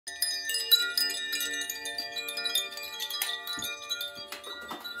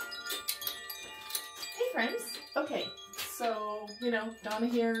friends. Okay, so, you know, Donna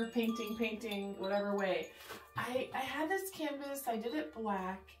here, painting, whatever way. I had this canvas, I did it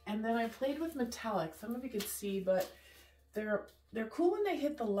black, and then I played with metallic. Some of you could see, but they're cool when they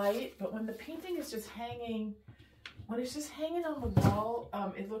hit the light, but when the painting is just hanging, when it's just hanging on the wall,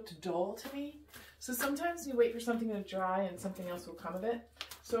 it looked dull to me. So sometimes you wait for something to dry and something else will come of it.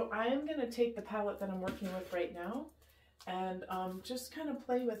 So I am gonna take the palette that I'm working with right now and just kind of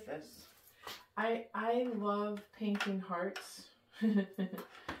play with this. I love painting hearts.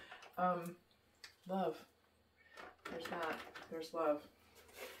 Love. There's that. There's love.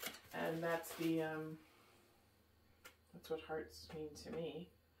 And that's the that's what hearts mean to me.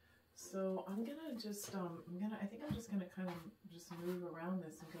 So I'm gonna just I think I'm just gonna kind of just move around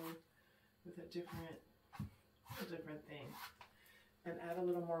this and go with a different thing. And add a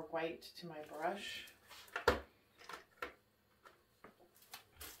little more white to my brush.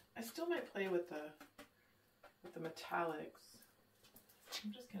 I still might play with the metallics.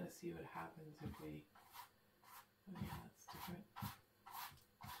 I'm just gonna see what happens if we. Oh yeah, that's different.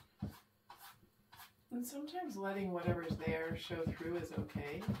 And sometimes letting whatever's there show through is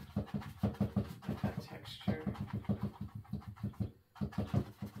okay. Like that texture.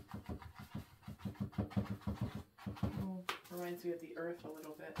 Oh, reminds me of the earth a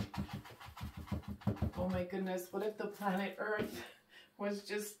little bit. Oh my goodness, what if the planet Earth was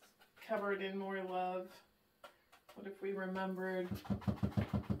just covered in more love? What if we remembered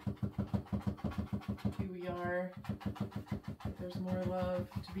who we are? That there's more love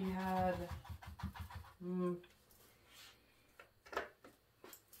to be had.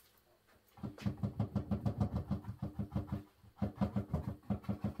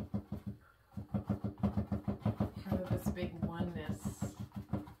 Part of this big oneness.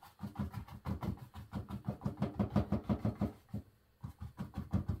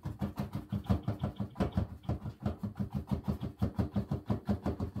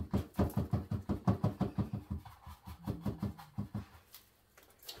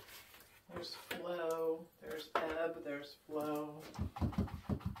 There's flow, there's ebb, there's flow. I'm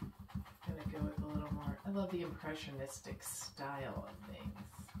gonna go with a little more. I love the impressionistic style of things.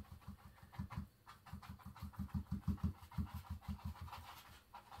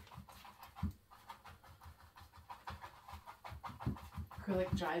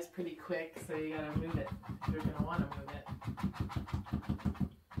 Acrylic dries pretty quick, so you gotta move it if you're gonna want to move it.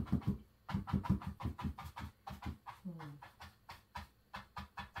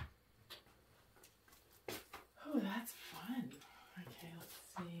 Oh, that's fun. Okay, let's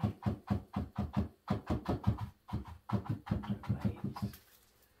see. Light.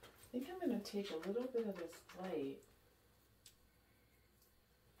 I think I'm going to take a little bit of this light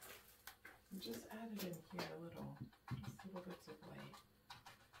and just add it in here a little. Just little bits of light.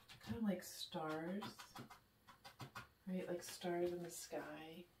 Kind of like stars, right? Like stars in the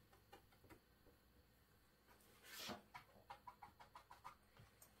sky.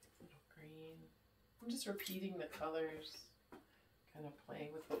 I'm just repeating the colors, kind of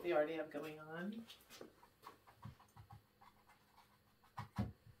playing with what we already have going on.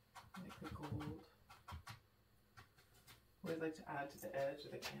 Like the gold. Always like to add to the edge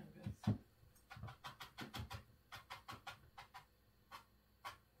of the canvas.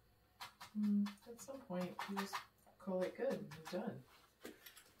 At some point, you just call it good. You're done.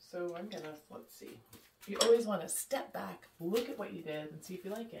 So I'm gonna, let's see. You always want to step back, look at what you did, and see if you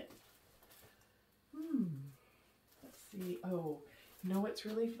like it. Let's see. Oh, you know what's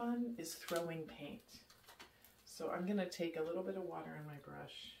really fun is throwing paint. So I'm going to take a little bit of water on my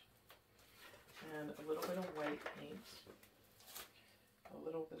brush and a little bit of white paint, a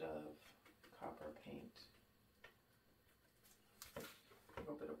little bit of copper paint, a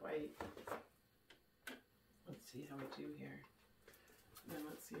little bit of white. Let's see how we do here. And then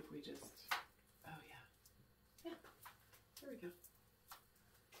let's see if we just, oh yeah. Yeah, there we go.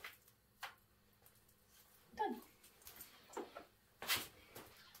 Done.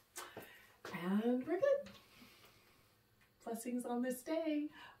 And we're good. Blessings on this day.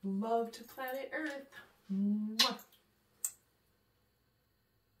 Love to planet Earth. Mwah.